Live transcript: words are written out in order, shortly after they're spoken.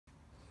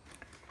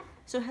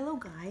So hello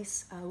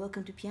guys,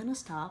 welcome to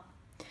Pianoskype.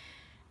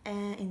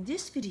 In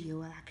this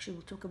video I actually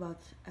will talk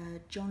about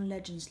John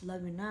Legend's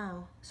Love Me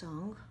Now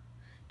song.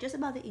 Just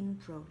about the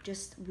intro,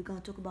 we're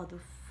gonna talk about the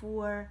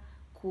 4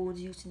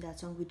 chords used in that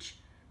song, which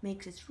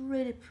makes it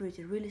really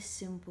pretty, really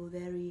simple,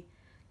 very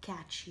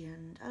catchy.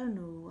 And I don't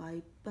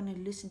know, when I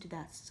listened to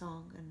that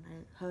song and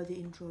I heard the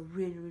intro, I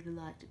really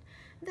liked it.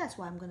 And that's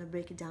why I'm gonna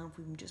break it down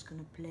for you. I'm just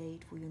gonna play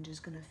it for you and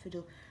just gonna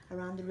fiddle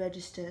around the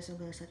registers. I'm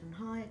gonna set on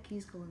higher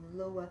keys, go on the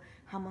lower,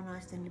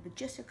 harmonize them a little bit,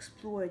 just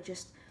explore it,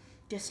 just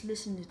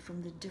listen to it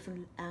from the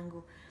different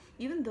angle.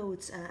 Even though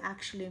it's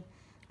actually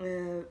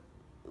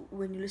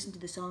when you listen to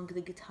the song, the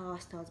guitar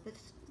starts, but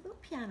the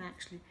piano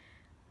actually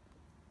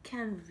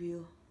can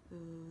reveal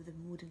the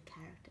mood and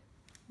character.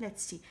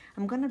 Let's see.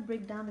 I'm gonna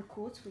break down the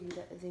chords for you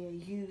that they are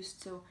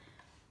used. So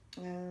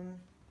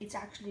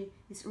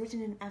it's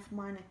written in F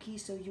minor key.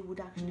 So you would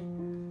actually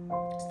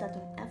start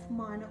on F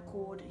minor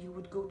chord. You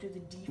would go to the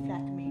D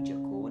flat major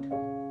chord.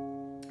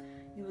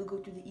 You will go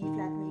to the E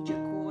flat major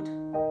chord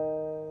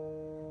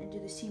and to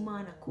the C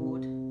minor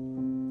chord.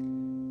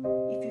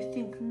 If you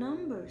think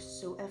numbers,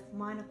 so F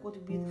minor chord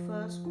would be the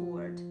first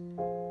chord.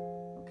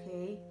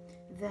 Okay,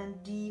 then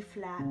D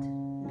flat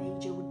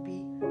major would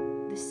be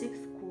the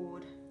 6th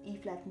chord. E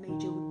flat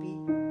major would be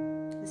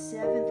the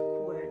 7th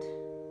chord,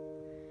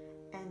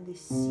 and the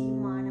C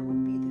minor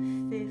would be the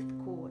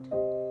 5th chord,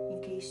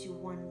 in case you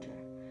wonder.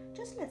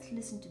 Just let's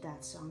listen to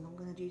that song. I'm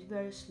gonna do it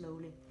very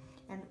slowly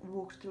and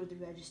walk through the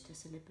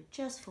registers a little bit,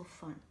 just for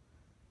fun.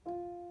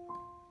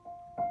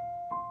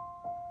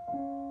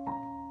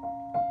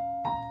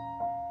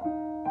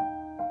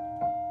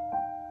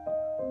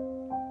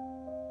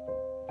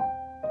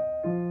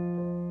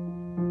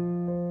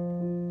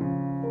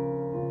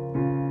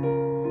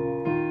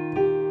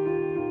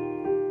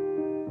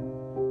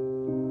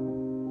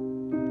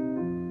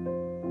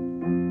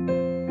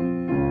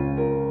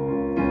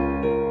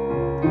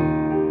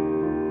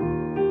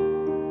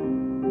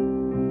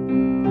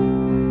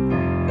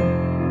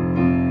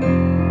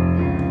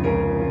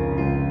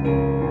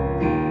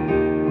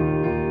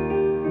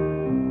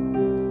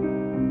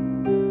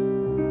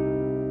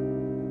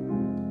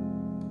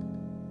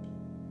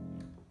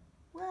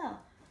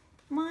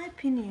 My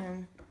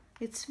opinion,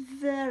 it's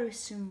very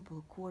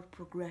simple chord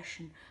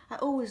progression. I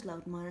always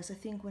loved minors. I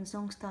think when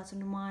song starts on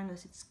the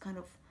minors, it's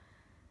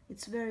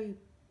very,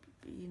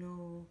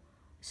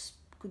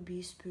 could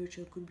be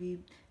spiritual,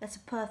 that's a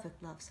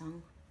perfect love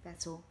song.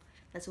 That's all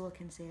I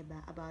can say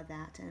about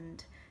that.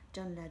 And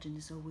John Legend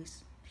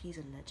he's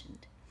a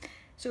legend.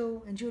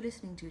 So enjoy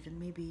listening to it, and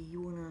maybe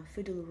you wanna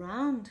fiddle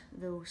around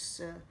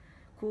those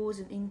chords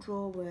and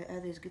intro where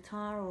either it's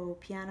guitar or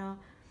piano.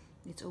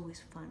 It's always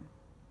fun.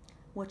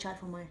 Watch out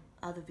for my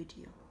other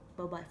video.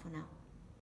 Bye bye for now.